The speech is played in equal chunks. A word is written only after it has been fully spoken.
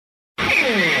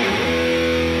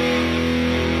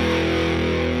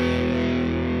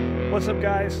What's up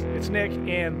guys, it's Nick,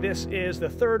 and this is the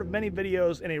third of many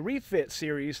videos in a refit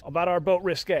series about our boat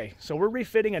Risque. So we're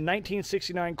refitting a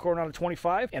 1969 Coronado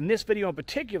 25, and this video in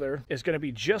particular is going to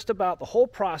be just about the whole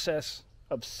process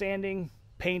of sanding,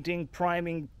 painting,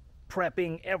 priming,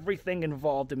 prepping, everything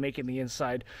involved in making the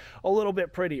inside a little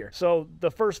bit prettier. So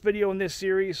the first video in this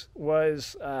series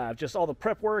was just all the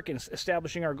prep work and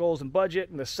establishing our goals and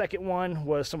budget, and the second one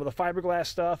was some of the fiberglass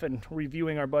stuff and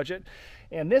reviewing our budget.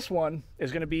 And this one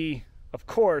is going to be, of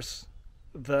course,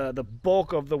 the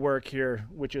bulk of the work here,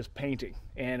 which is painting.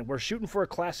 And we're shooting for a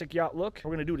classic yacht look.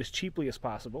 We're going to do it as cheaply as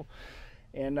possible.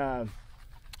 And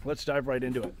let's dive right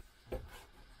into it.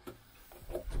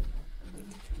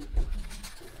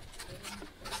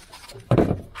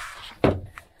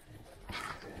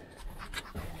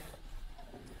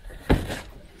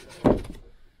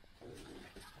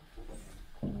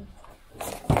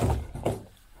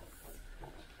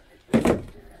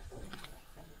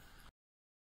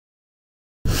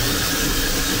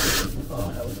 Oh,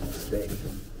 that was a mistake.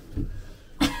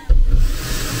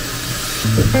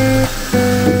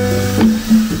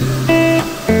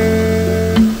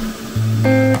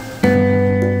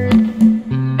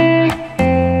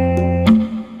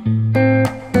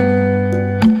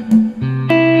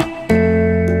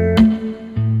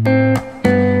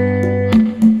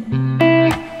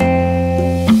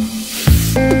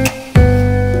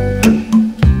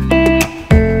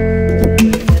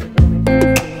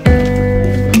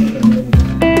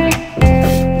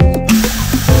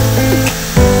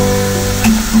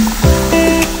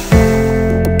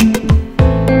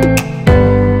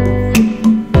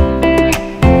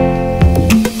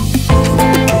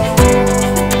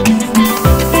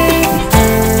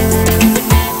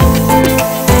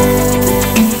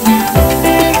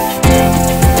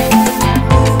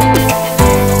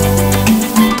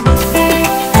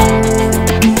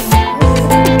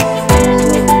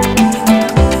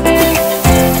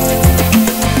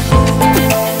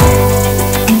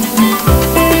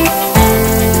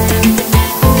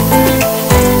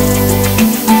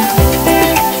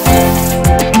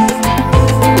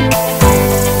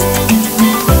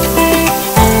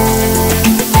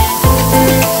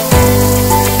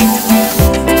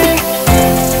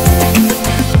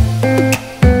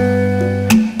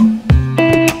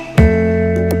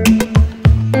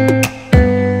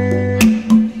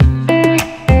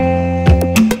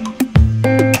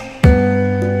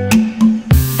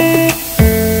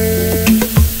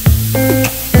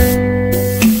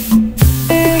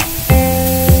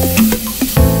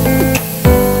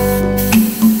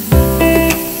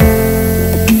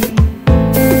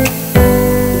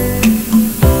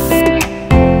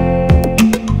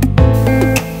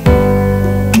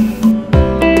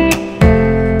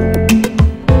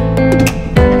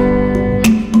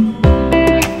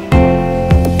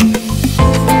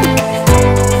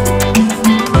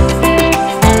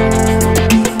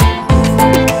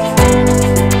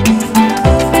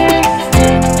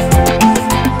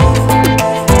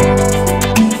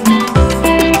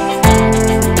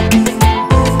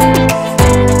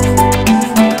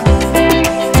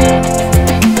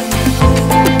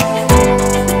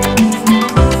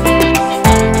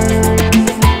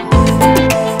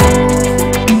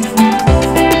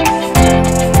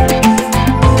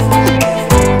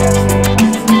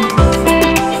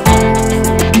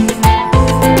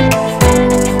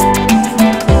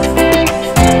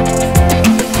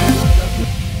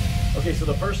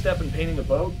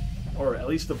 Or at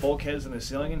least the bulkheads and the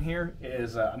ceiling in here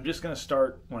is I'm just going to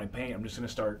start, when I paint, I'm just going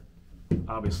to start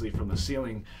obviously from the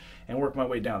ceiling and work my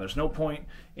way down. There's no point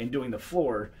in doing the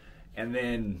floor and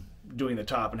then doing the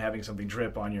top and having something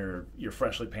drip on your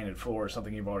freshly painted floor or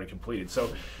something you've already completed.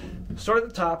 So start at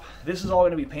the top. This is all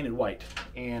going to be painted white,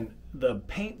 and the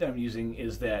paint that I'm using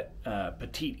is that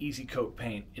Petite Easy Coat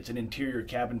paint. It's an interior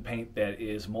cabin paint that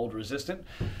is mold resistant,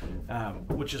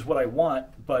 which is what I want,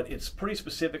 but it's pretty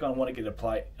specific on what it can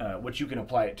apply, what you can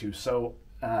apply it to. So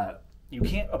you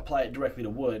can't apply it directly to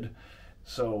wood.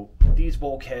 So these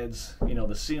bulkheads, you know,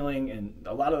 the ceiling and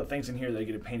a lot of the things in here that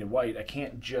get it painted white, I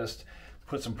can't just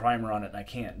put some primer on it, and I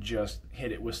can't just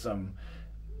hit it with some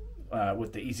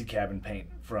with the Easy Cabin paint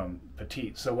from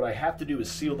Petite. So what I have to do is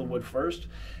seal the wood first,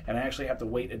 and I actually have to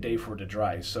wait a day for it to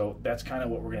dry. So that's kind of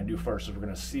what we're going to do first. Is we're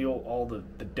going to seal all the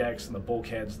decks and the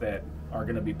bulkheads that are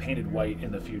going to be painted white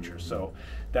in the future. So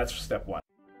that's step one.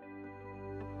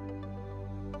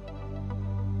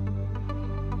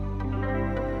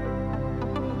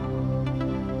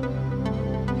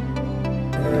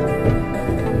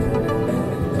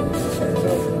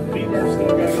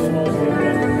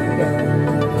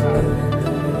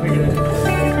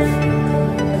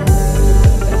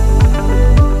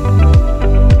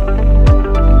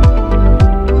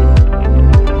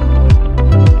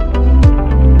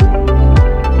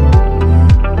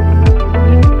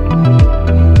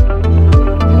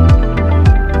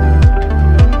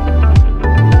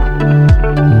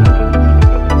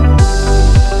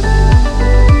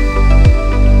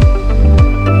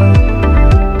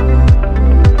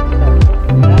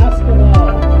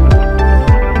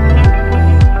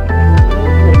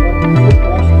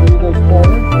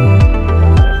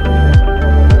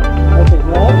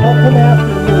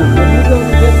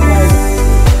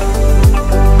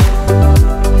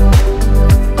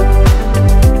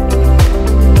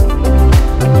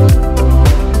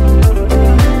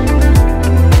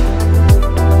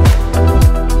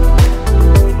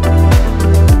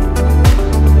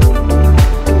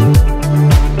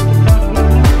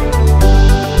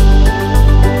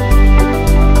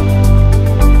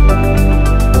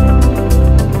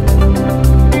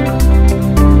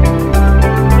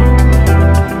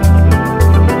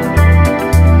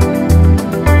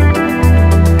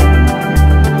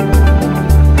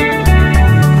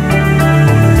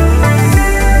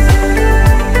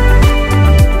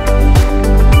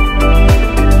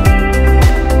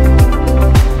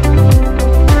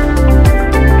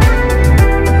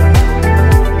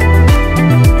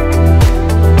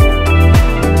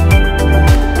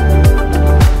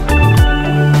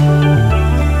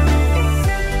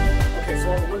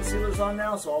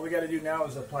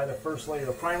 apply the first layer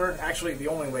of primer, actually the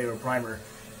only layer of primer.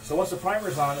 So once the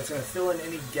primer's on, it's going to fill in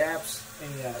any gaps,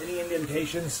 any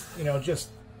indentations, you know,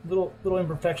 just little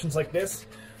imperfections like this.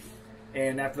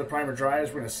 And after the primer dries,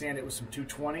 we're going to sand it with some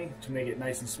 220 to make it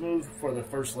nice and smooth for the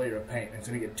first layer of paint. It's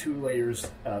going to get 2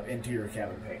 layers of interior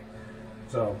cabin paint.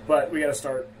 So, but we got to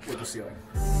start with the ceiling.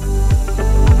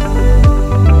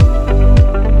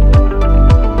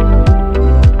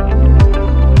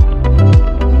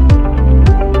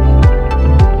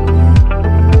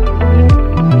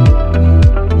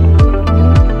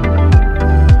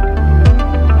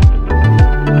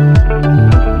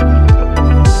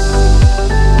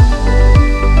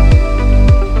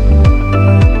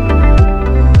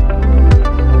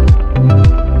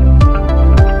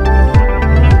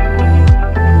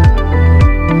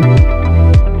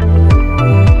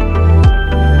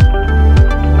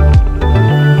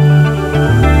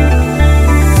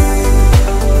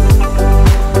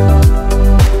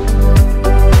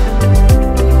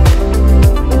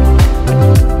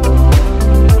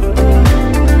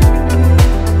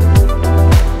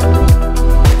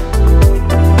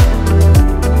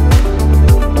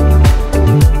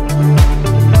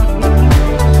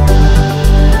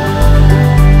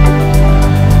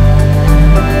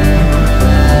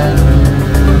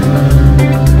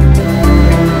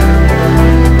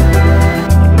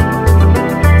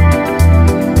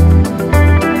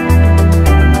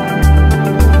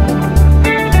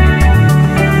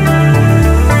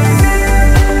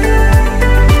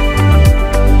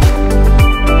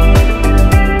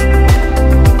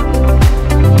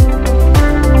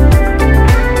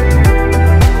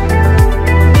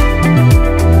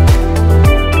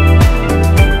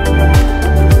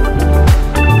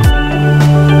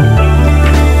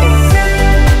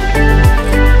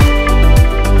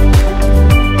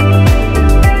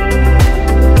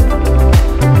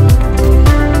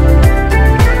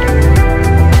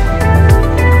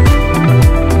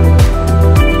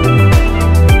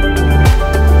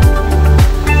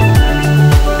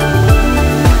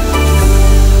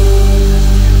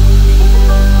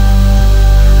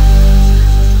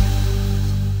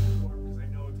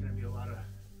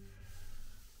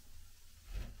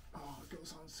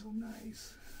 So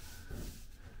nice.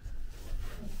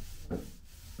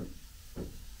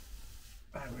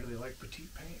 I really like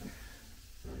petite paint.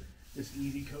 This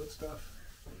easy coat stuff.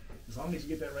 As long as you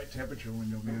get that right temperature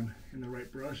window, man, and the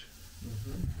right brush.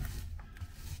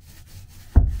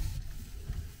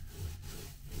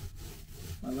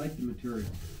 I like the material.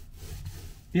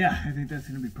 Yeah, I think that's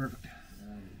going to be perfect.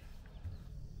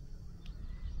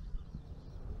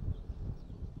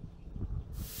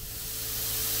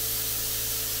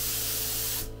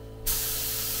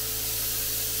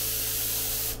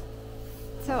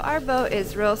 So our boat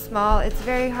is real small. It's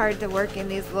very hard to work in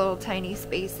these little tiny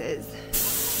spaces.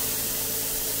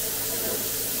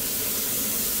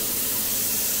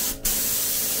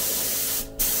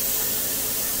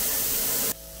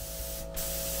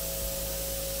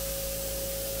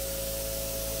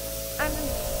 I'm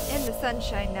in the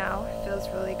sunshine now. It feels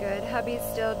really good. Hubby's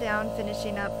still down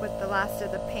finishing up with the last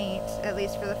of the paint, at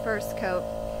least for the first coat.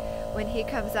 When he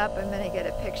comes up, I'm going to get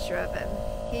a picture of him.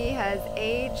 He has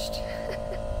aged.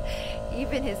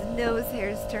 Even his nose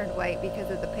hairs turned white because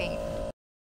of the paint.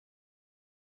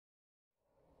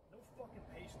 No fucking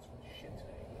patience for this shit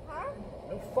today. Huh?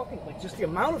 No fucking, like, just the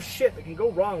amount of shit that can go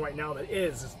wrong right now that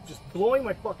is just blowing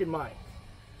my fucking mind.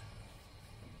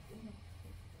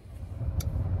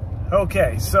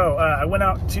 Okay, so I went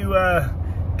out to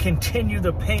continue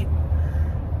the paint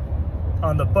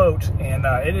on the boat, and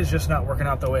it is just not working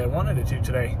out the way I wanted it to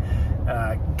today.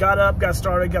 Got up, got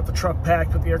started, got the truck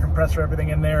packed, put the air compressor, everything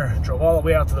in there, drove all the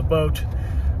way out to the boat,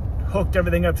 hooked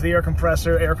everything up to the air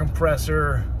compressor. Air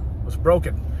compressor was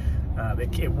broken.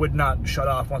 It would not shut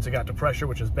off once it got to pressure,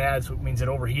 which is bad, so it means it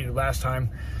overheated last time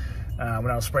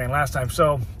when I was spraying last time.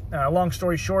 So long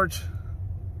story short,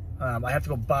 I have to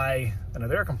go buy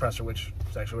another air compressor, which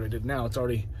is actually what I did now. It's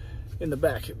already in the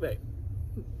back.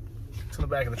 It's in the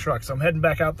back of the truck. So I'm heading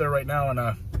back out there right now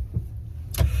and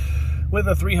with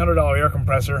a $300 air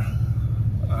compressor.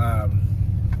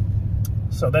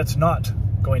 So that's not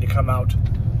going to come out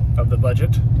of the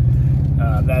budget.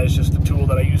 That is just a tool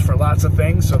that I use for lots of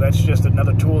things, so that's just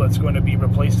another tool that's going to be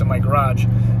replaced in my garage.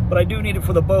 But I do need it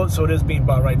for the boat, so it is being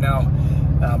bought right now.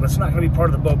 But it's not going to be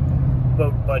part of the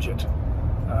boat budget.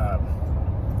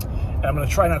 And I'm going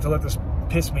to try not to let this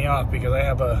piss me off, because I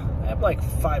have like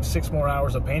 5-6 more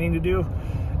hours of painting to do,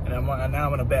 and now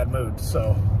I'm in a bad mood.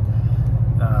 So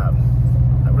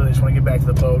I really just want to get back to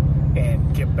the boat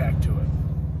and get back to it.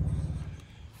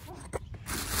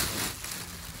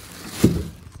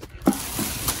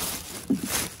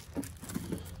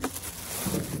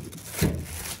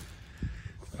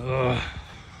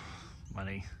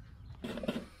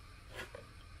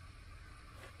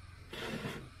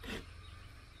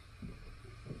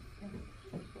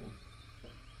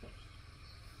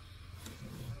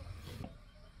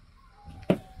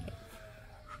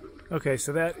 Okay,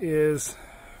 so that is,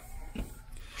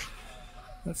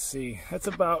 let's see, that's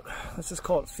about, let's just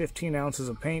call it 15 ounces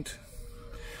of paint.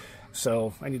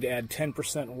 So I need to add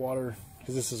 10% water,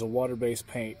 because this is a water-based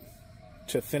paint,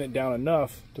 to thin it down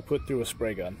enough to put through a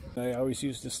spray gun. I always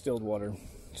use distilled water,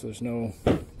 so there's no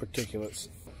particulates.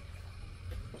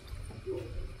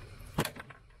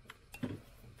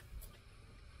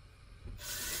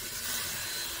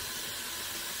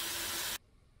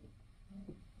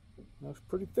 Looks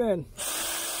pretty thin.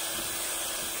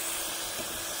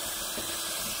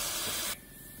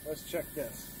 Let's check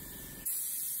this.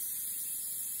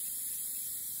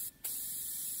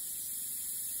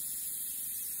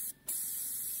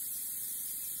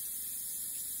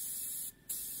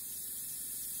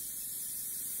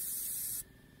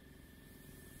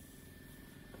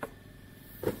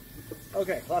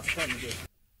 Okay, lots of painting to do.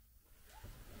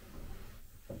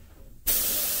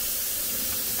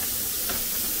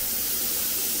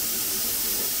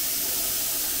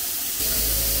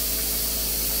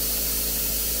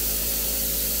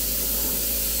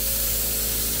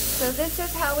 So this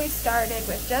is how we started,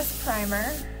 with just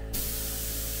primer.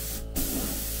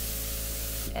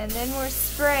 And then we're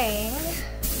spraying.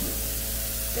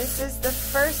 This is the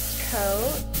first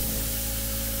coat.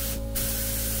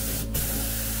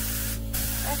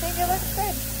 I think it looks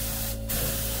good.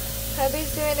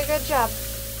 Hubby's doing a good job.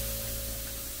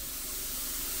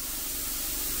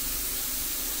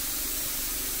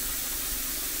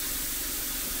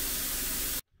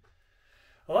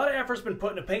 A lot of effort's been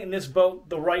put into painting this boat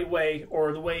the right way,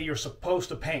 or the way you're supposed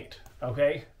to paint,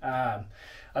 okay? I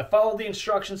followed the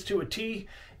instructions to a T,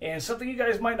 and something you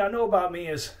guys might not know about me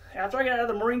is, after I got out of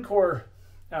the Marine Corps,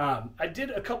 I did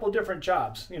a couple different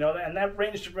jobs, you know, and that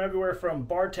ranged from everywhere from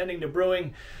bartending to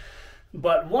brewing,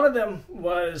 but one of them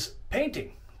was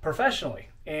painting professionally,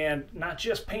 and not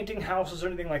just painting houses or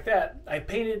anything like that. I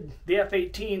painted the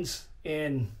F-18s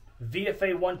in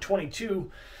VFA 122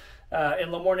 in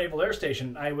Lemoore Naval Air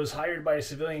Station. I was hired by a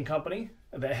civilian company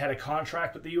that had a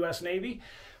contract with the U.S. Navy,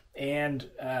 and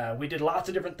we did lots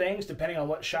of different things depending on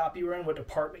what shop you were in, what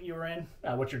department you were in,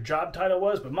 what your job title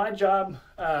was. But my job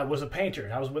was a painter.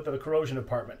 I was with the corrosion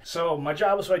department. So my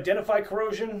job was to identify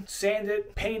corrosion, sand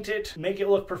it, paint it, make it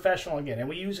look professional again. And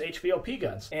we use HVLP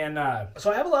guns. And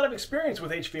so I have a lot of experience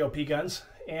with HVLP guns.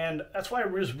 And that's why I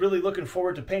was really looking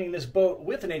forward to painting this boat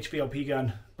with an HVLP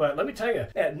gun. But let me tell you,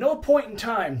 at no point in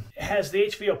time has the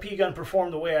HVLP gun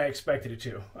performed the way I expected it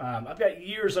to. I've got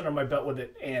years under my belt with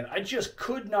it, and I just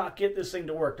could not get this thing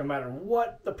to work, no matter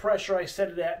what the pressure I set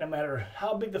it at, no matter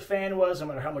how big the fan was, no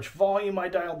matter how much volume I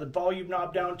dialed the volume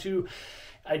knob down to.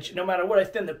 No matter what I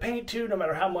thinned the paint to, no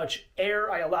matter how much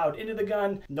air I allowed into the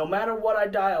gun, no matter what I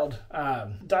dialed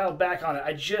back on it,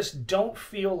 I just don't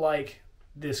feel like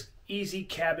this Easy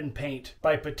Cabin Paint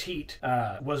by Petite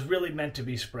was really meant to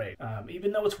be sprayed.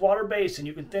 Even though it's water-based and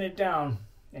you can thin it down,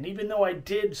 and even though I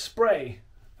did spray,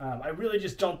 I really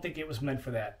just don't think it was meant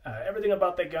for that. Everything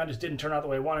about that gun just didn't turn out the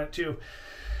way I wanted it to.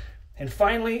 And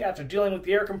finally, after dealing with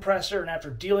the air compressor and after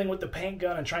dealing with the paint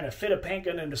gun and trying to fit a paint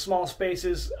gun into small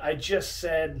spaces, I just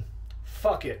said,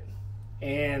 fuck it.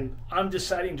 And I'm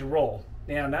deciding to roll.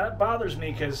 Now, that bothers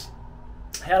me, because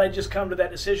had I just come to that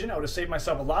decision, I would have saved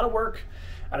myself a lot of work.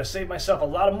 I'd have saved myself a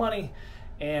lot of money,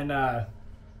 and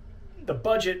the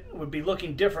budget would be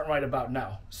looking different right about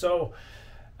now. So,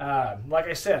 like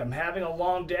I said, I'm having a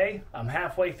long day. I'm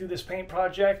halfway through this paint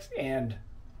project, and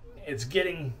it's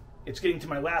getting to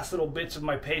my last little bits of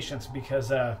my patience,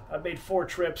 because I've made 4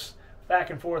 trips back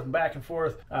and forth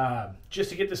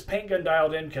just to get this paint gun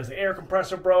dialed in, because the air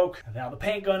compressor broke. Now the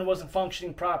paint gun wasn't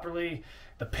functioning properly.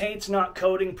 The paint's not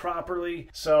coating properly,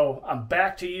 so I'm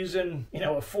back to using, you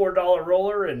know, a $4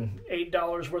 roller and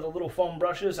 $8 worth of little foam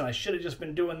brushes, and I should have just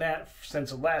been doing that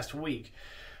since last week.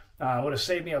 Would have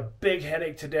saved me a big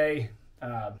headache today.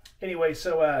 Anyway,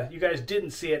 so you guys didn't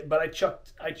see it, but I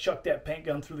chucked that paint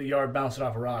gun through the yard, bounced it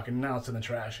off a rock, and now it's in the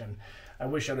trash, and I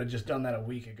wish I'd have just done that a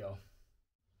week ago.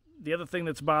 The other thing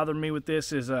that's bothering me with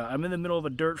this is I'm in the middle of a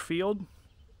dirt field,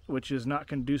 which is not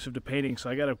conducive to painting, so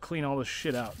I got to clean all this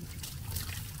shit out.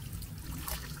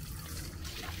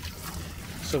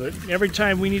 So that every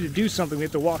time we need to do something, we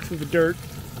have to walk through the dirt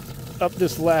up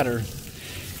this ladder,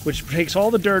 which takes all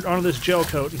the dirt onto this gel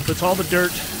coat and puts all the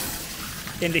dirt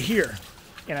into here.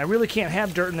 And I really can't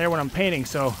have dirt in there when I'm painting,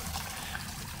 so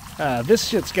this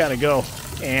shit's got to go.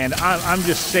 And I'm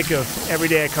just sick of every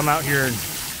day I come out here and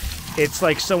it's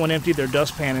like someone emptied their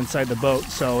dustpan inside the boat.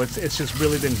 So it's just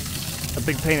really been a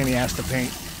big pain in the ass to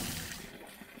paint.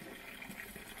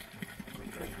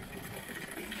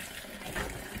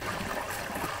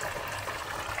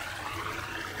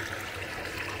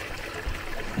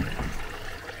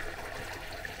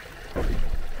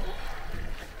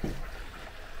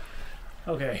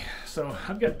 Okay, so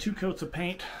I've got 2 coats of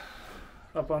paint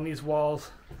up on these walls,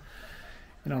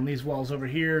 and on these walls over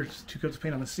here, 2 coats of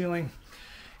paint on the ceiling.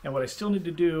 And what I still need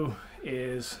to do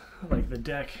is like the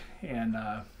deck and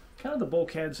kind of the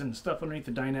bulkheads and stuff underneath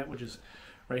the dinette, which is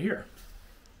right here.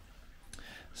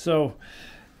 So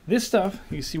this stuff,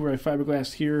 you see where I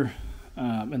fiberglassed here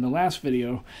in the last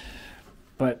video,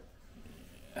 but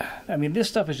I mean, this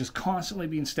stuff is just constantly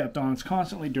being stepped on. It's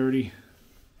constantly dirty,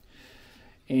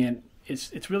 and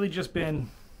it's really just been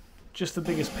just the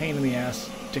biggest pain in the ass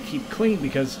to keep clean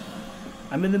because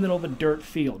I'm in the middle of a dirt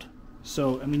field.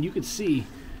 So I mean, you can see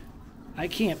I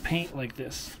can't paint like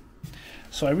this.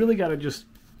 So I really got to just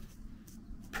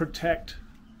protect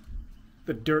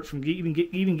the dirt from even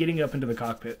getting up into the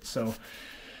cockpit. So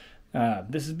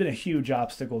this has been a huge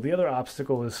obstacle. The other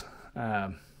obstacle is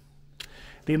the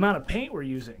amount of paint we're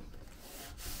using.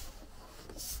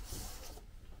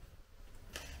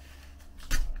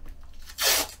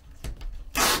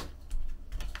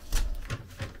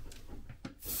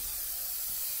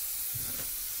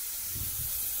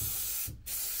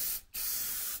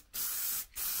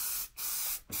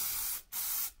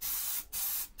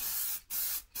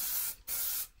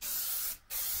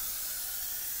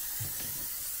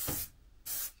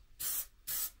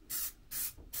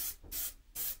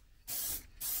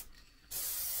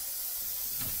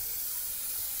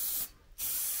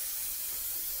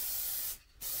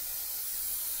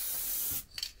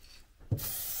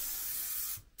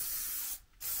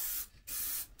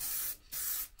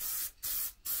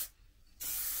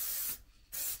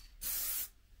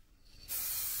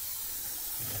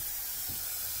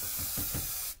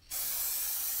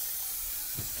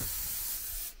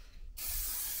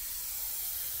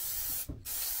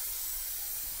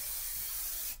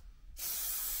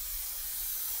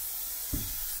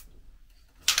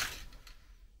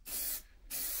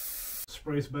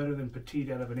 Sprays better than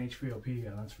Petite out of an HVLP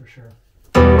gun, that's for sure.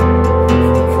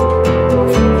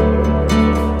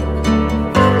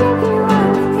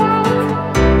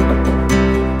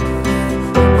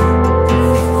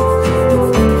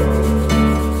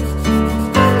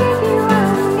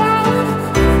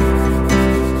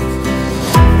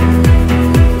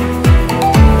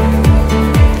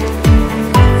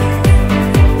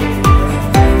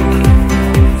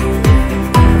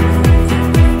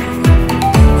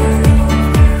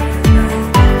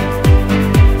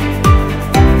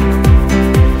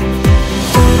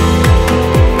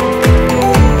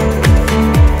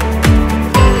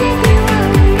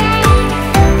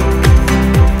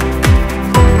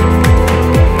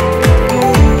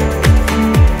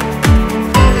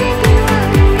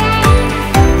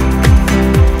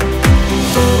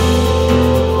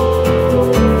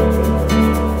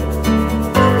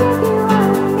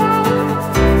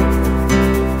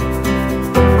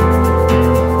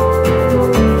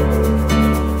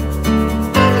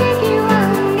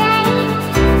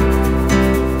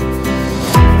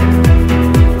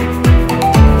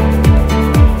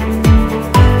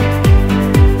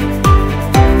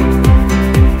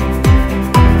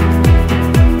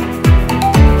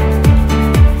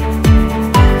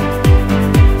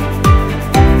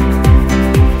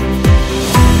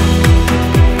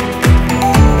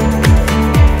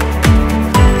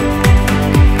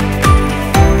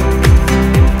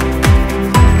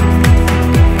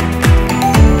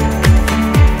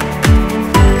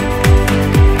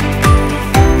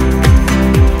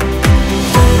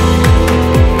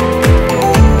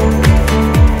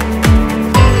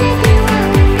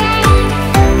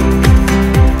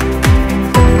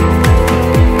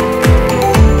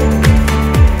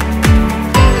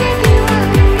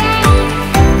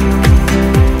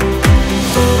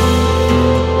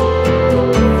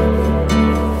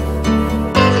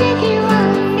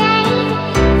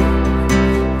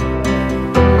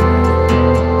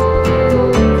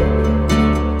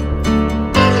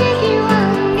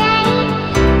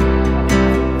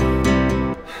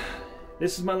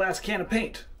 This is my last can of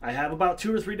paint. I have about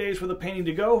 2 or 3 days worth of painting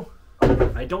to go.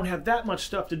 I don't have that much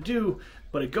stuff to do,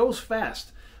 but it goes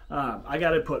fast. I got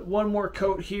to put 1 more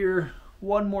coat here,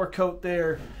 1 more coat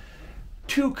there,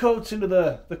 2 coats into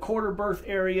the quarter berth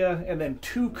area, and then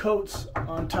 2 coats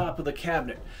on top of the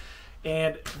cabinet.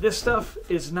 And this stuff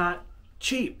is not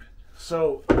cheap.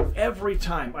 So every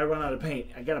time I run out of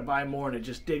paint, I gotta buy more, and it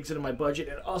just digs into my budget.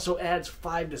 It also adds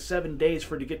 5 to 7 days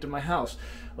for it to get to my house.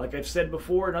 Like I've said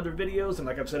before in other videos, and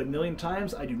like I've said a million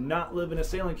times, I do not live in a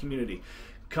sailing community.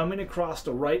 Coming across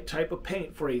the right type of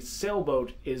paint for a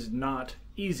sailboat is not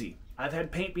easy. I've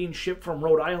had paint being shipped from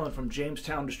Rhode Island from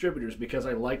Jamestown Distributors because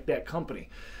I like that company.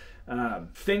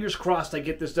 Fingers crossed I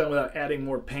get this done without adding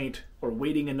more paint or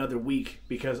waiting another week,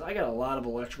 because I got a lot of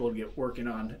electrical to get working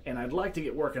on, and I'd like to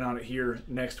get working on it here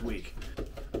next week.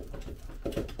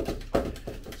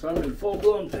 So I'm in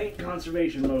full-blown paint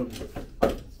conservation mode.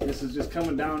 This is just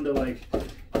coming down to, like,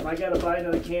 if I gotta buy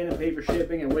another can and pay for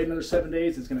shipping and wait another 7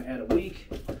 days, it's gonna add a week.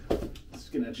 It's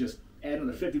gonna just add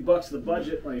another 50 bucks to the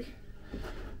budget. Like,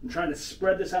 I'm trying to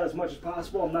spread this out as much as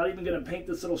possible. I'm not even gonna paint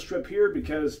this little strip here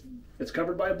because it's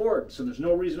covered by a board, so there's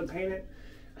no reason to paint it.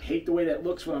 I hate the way that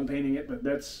looks when I'm painting it, but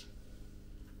it's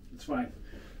fine.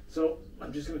 So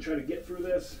I'm just gonna try to get through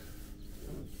this.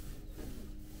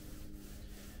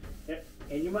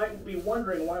 And you might be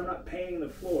wondering why I'm not painting the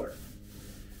floor.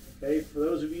 Okay, for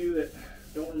those of you that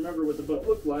don't remember what the boat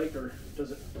looked like or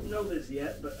doesn't know this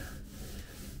yet, but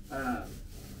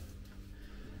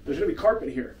there's gonna be carpet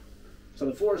here. So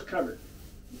the floor is covered.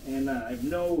 And I've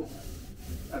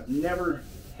never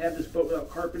had this boat without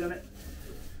carpet in it.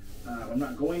 I'm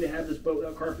not going to have this boat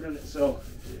without carpet in it. So,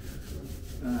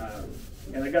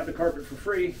 and I got the carpet for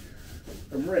free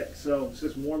from Rick. So it's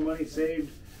just more money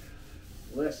saved,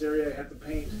 less area I have to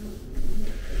paint.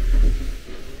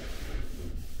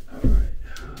 All right.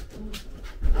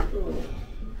 Oh.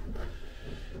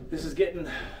 This is getting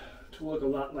to look a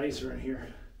lot nicer in here.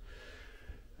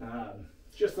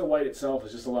 Just the white itself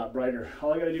is just a lot brighter.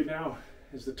 All I gotta do now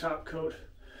is the top coat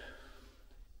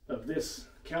of this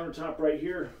countertop right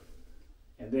here,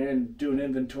 and then do an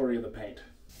inventory of the paint.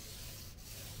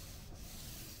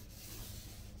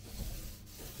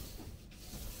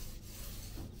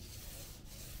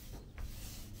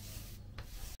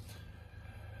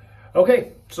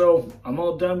 Okay, so I'm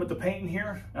all done with the painting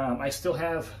here. I still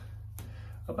have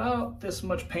about this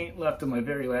much paint left in my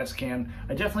very last can.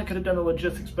 I definitely could have done the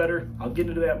logistics better. I'll get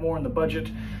into that more in the budget.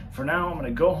 For now, I'm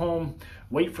gonna go home,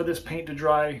 wait for this paint to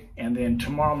dry, and then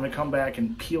tomorrow I'm gonna come back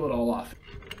and peel it all off.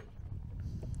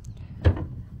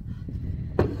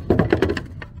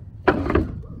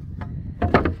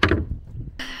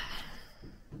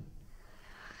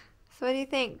 So what do you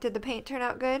think? Did the paint turn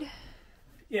out good?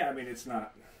 Yeah, I mean, it's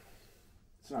not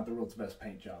the world's best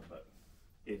paint job, but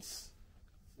it's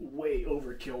way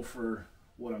overkill for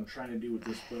what I'm trying to do with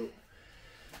this boat.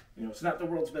 You know, it's not the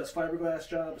world's best fiberglass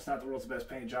job, it's not the world's best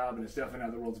paint job, and it's definitely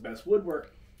not the world's best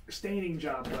woodwork staining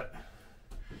job, but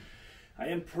I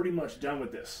am pretty much done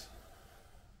with this.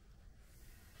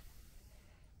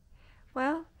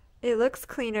 Well, it looks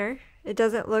cleaner. It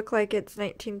doesn't look like it's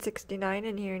 1969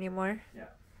 in here anymore. Yeah.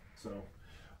 So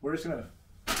we're just gonna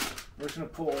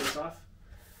pull all this off,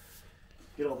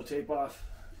 get all the tape off,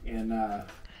 and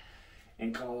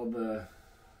call the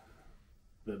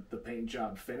paint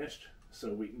job finished,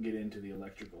 so we can get into the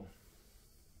electrical.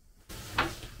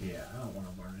 Yeah, I don't want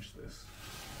to varnish this.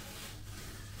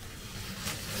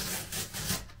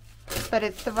 But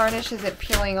it's the varnish isn't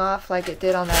peeling off like it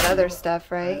did on that other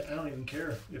stuff, right? I don't even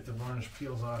care if the varnish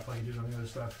peels off like it did on the other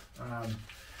stuff.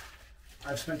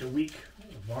 I've spent a week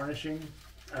varnishing.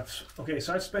 Okay,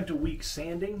 so I've spent a week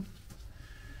sanding.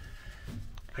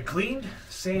 I cleaned,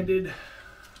 sanded,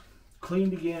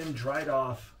 cleaned again, dried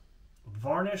off,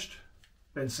 varnished,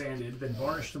 then sanded, then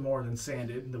varnished some more, then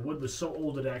sanded. The wood was so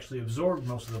old it actually absorbed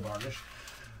most of the varnish.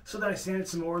 So then I sanded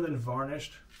some more, then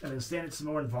varnished, and then sanded some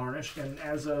more and varnished. And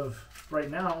as of right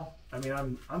now, I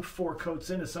mean, I'm 4 coats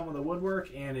into some of the woodwork,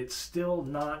 and it's still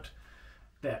not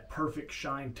that perfect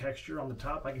shine texture on the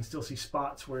top. I can still see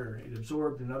spots where it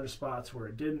absorbed and other spots where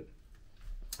it didn't.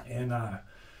 And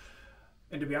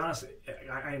to be honest,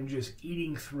 I am just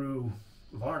eating through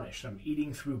varnish. I'm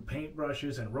eating through paint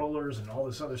brushes and rollers and all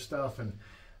this other stuff, and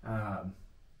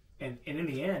in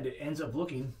the end, it ends up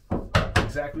looking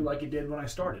exactly like it did when I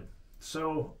started.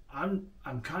 So I'm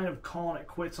kind of calling it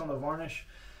quits on the varnish.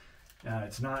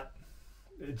 It's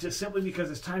just simply because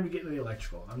it's time to get into the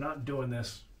electrical. I'm not doing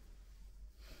this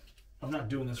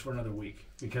for another week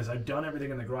because I've done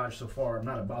everything in the garage so far. I'm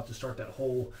not about to start that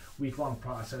whole week-long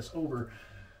process over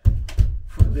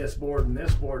for this board and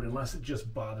this board unless it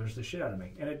just bothers the shit out of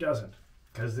me, and it doesn't,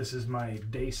 because this is my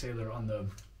day sailor on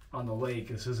the lake.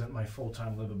 This isn't my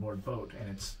full-time liveaboard boat, and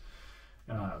it's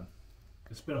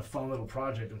been a fun little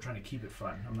project. I'm trying to keep it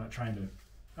fun. I'm not trying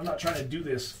to do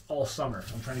this all summer.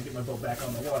 I'm trying to get my boat back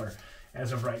on the water.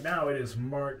 As of right now, it is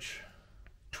March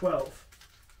 12th,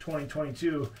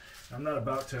 2022. I'm not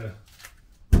about to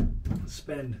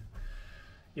spend,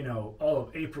 you know, all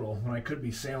of April when I could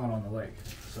be sailing on the lake.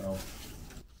 So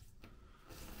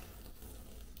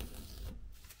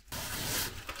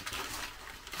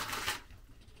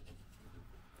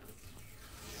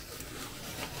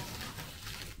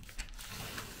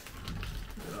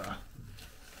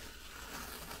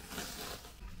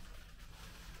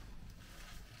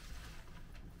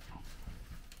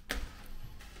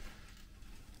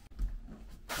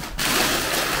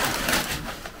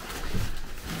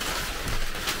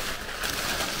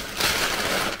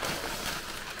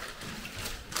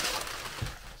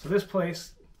this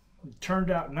place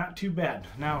turned out not too bad.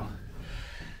 Now,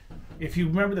 if you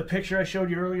remember the picture I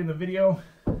showed you earlier in the video,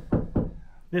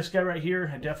 this guy right here,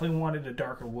 I definitely wanted a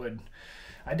darker wood.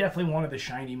 I definitely wanted the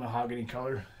shiny mahogany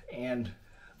color, and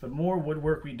the more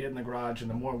woodwork we did in the garage and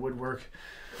the more woodwork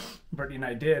Brittany and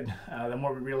I did, the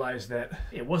more we realized that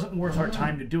it wasn't worth our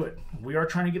time to do it. We are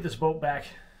trying to get this boat back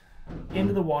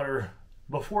into the water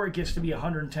before it gets to be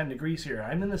 110 degrees here.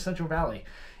 I'm in the Central Valley.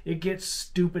 It gets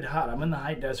stupid hot. I'm in the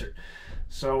high desert.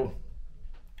 So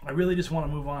I really just want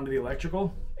to move on to the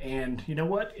electrical. And you know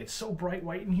what? It's so bright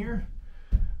white in here.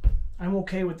 I'm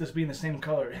okay with this being the same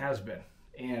color it has been.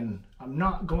 And I'm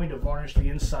not going to varnish the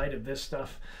inside of this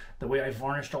stuff the way I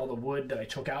varnished all the wood that I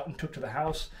took out and took to the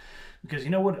house. Because you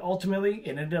know what? Ultimately,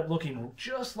 it ended up looking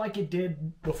just like it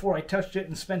did before I touched it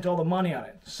and spent all the money on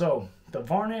it. So the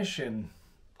varnish and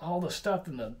all the stuff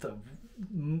and the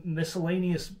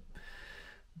miscellaneous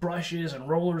brushes and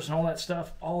rollers and all that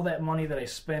stuff, all that money that I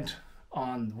spent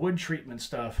on wood treatment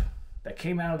stuff that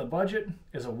came out of the budget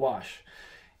is a wash.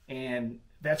 And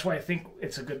that's why I think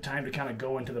it's a good time to kind of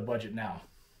go into the budget now.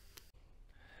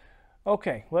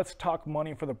 Okay, let's talk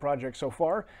money for the project so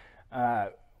far.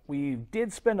 We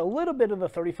did spend a little bit of the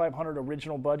 $3,500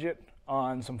 original budget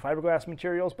on some fiberglass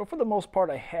materials, but for the most part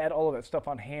I had all of that stuff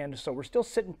on hand, so we're still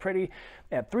sitting pretty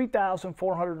at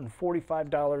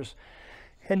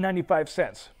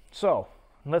 $3,445.95. So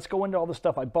let's go into all the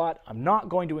stuff I bought. I'm not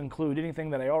going to include anything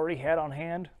that I already had on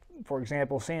hand. For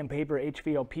example, sandpaper,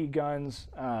 HVLP guns.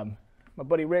 My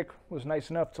buddy Rick was nice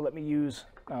enough to let me use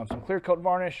some clear coat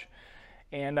varnish,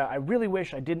 and I really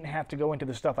wish I didn't have to go into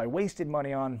the stuff I wasted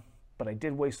money on, but I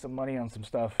did waste some money on some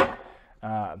stuff.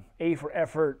 A for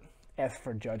effort, F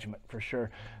for judgment for sure.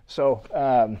 So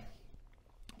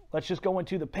let's just go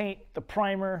into the paint, the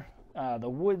primer, the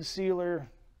wood sealer,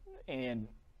 and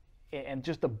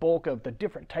just the bulk of the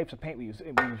different types of paint we use.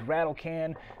 We use rattle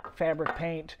can, fabric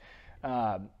paint,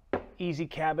 easy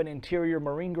cabin interior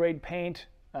marine grade paint,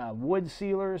 wood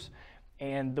sealers,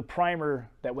 and the primer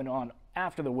that went on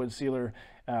after the wood sealer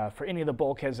for any of the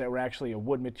bulkheads that were actually a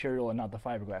wood material and not the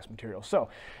fiberglass material. So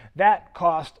that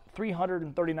cost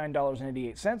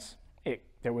 $339.88.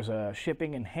 There was a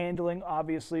shipping and handling,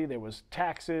 obviously. There was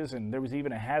taxes, and there was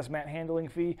even a hazmat handling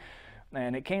fee.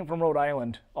 And it came from Rhode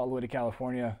Island all the way to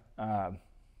California. I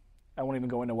won't even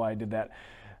go into why I did that.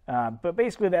 But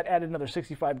basically that added another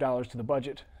 $65 to the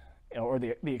budget, or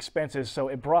the expenses. So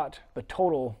it brought the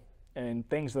total and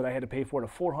things that I had to pay for to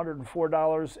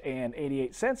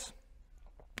 $404.88.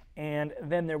 And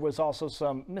then there was also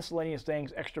some miscellaneous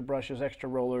things, extra brushes, extra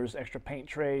rollers, extra paint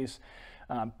trays,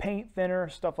 paint thinner,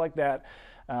 stuff like that,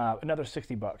 another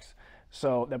 $60.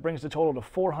 So that brings the total to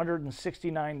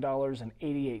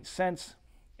 $469.88,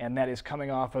 and that is coming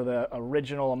off of the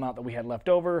original amount that we had left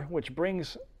over, which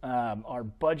brings our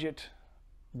budget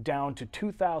down to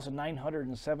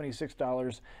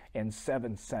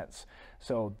 $2,976.07.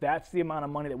 So that's the amount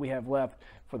of money that we have left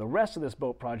for the rest of this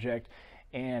boat project.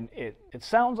 And it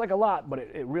sounds like a lot, but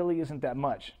it really isn't that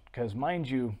much, because mind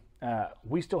you,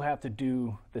 we still have to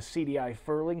do the CDI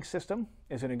furling system.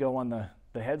 Is going to go on the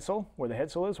headsole, where the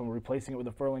headsole is, when we're replacing it with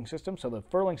a furling system. So the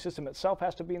furling system itself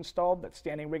has to be installed. That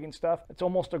standing rigging stuff, it's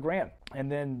almost $1,000. And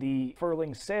then the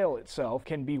furling sail itself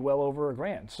can be well over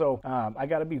 $1,000. So I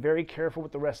got to be very careful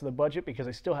with the rest of the budget, because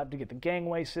I still have to get the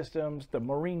gangway systems, the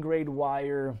marine grade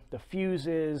wire, the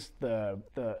fuses, the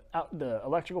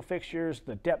electrical fixtures,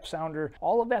 the depth sounder.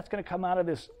 All of that's going to come out of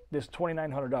this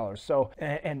 $2,900. So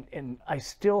and I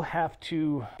still have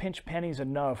to pinch pennies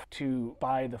enough to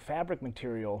buy the fabric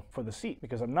material for the seat,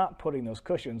 because I'm not putting those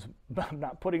cushions, I'm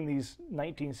not putting these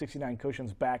 1969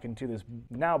 cushions back into this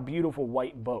now beautiful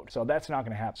white boat. So that's not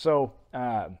going to happen. So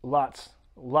lots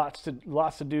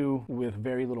to do with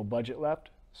very little budget left.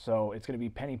 So it's going to be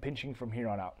penny pinching from here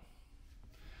on out.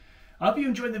 I hope you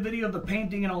enjoyed the video of the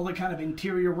painting and all the kind of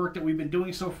interior work that we've been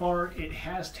doing so far. It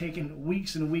has taken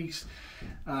weeks and weeks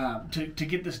to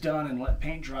get this done and let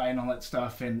paint dry and all that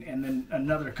stuff, and then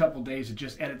another couple days to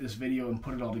just edit this video and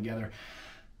put it all together.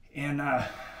 And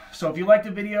so if you liked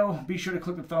the video, be sure to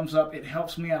click the thumbs up. It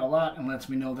helps me out a lot and lets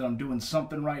me know that I'm doing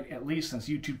something right, at least since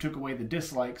YouTube took away the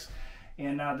dislikes.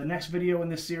 And the next video in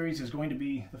this series is going to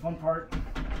be the fun part,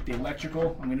 the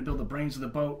electrical. I'm going to build the brains of the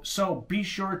boat. So be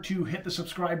sure to hit the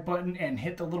subscribe button and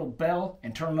hit the little bell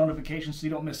and turn on notifications so you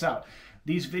don't miss out.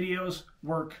 These videos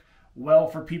work well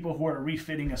for people who are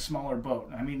refitting a smaller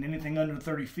boat. I mean, anything under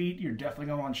 30 feet, you're definitely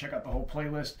going to want to check out the whole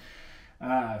playlist.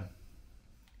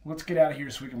 Let's get out of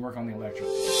here so we can work on the electrical.